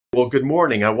Well, good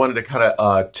morning. I wanted to kind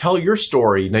of tell your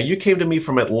story. Now, you came to me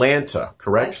from Atlanta,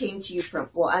 correct? I came to you from,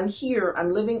 well, I'm here. I'm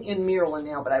living in Maryland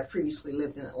now, but I previously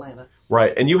lived in Atlanta.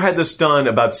 Right. And you had this done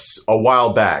about a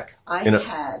while back. I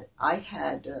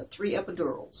had 3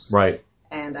 epidurals. Right.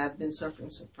 And I've been suffering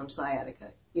from sciatica.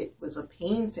 It was a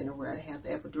pain center where I had the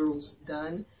epidurals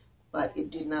done, but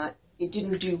it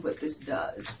didn't do what this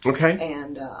does. Okay.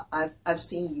 And I've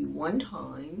seen you one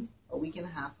time a week and a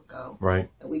half ago. Right.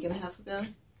 A week and a half ago.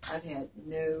 I've had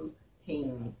no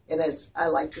pain. And as I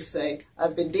like to say,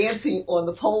 I've been dancing on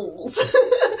the poles,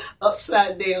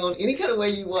 upside down, any kind of way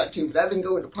you want to, but I've been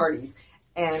going to parties.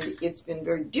 And it's been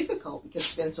very difficult because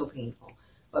it's been so painful.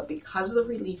 But because of the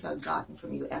relief I've gotten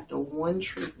from you after one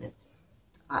treatment,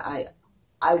 I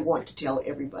want to tell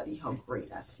everybody how great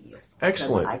I feel.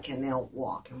 Excellent. Because I can now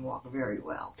walk and walk very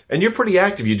well. And you're pretty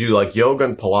active. You do like yoga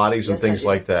and Pilates and things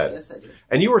like that. Yes, I do.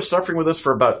 And you were suffering with this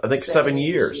for about, I think, 7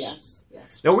 years. Yes,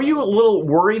 yes. Now, were you a little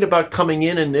worried about coming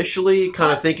in initially,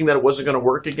 kind of thinking that it wasn't going to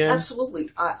work again? Absolutely.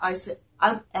 I said,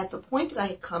 at the point that I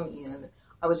had come in,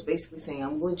 I was basically saying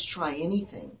I'm willing to try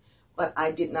anything, but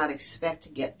I did not expect to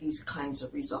get these kinds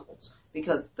of results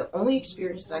because the only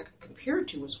experience that I could compare it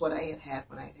to was what I had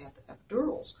when I had the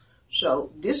epidurals.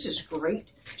 So this is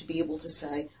great to be able to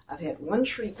say I've had one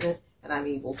treatment and I'm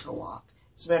able to walk.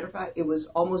 As a matter of fact, it was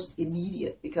almost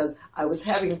immediate because I was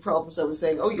having problems. I was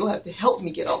saying, oh, you'll have to help me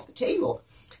get off the table.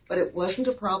 But it wasn't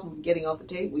a problem getting off the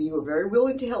table. You were very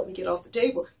willing to help me get off the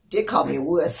table. You did call me a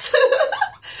wuss.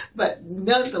 But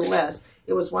nonetheless,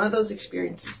 it was one of those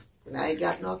experiences. When I had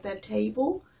gotten off that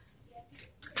table,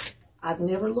 I've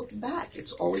never looked back.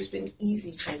 It's always been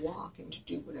easy to walk and to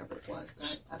do whatever it was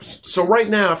that I've had to do. So right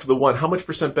now, after the one, how much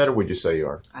 % better would you say you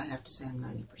are? I'd have to say I'm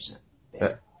 90%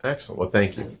 better. Excellent. Well,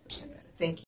 thank you. 90% better. Thank you.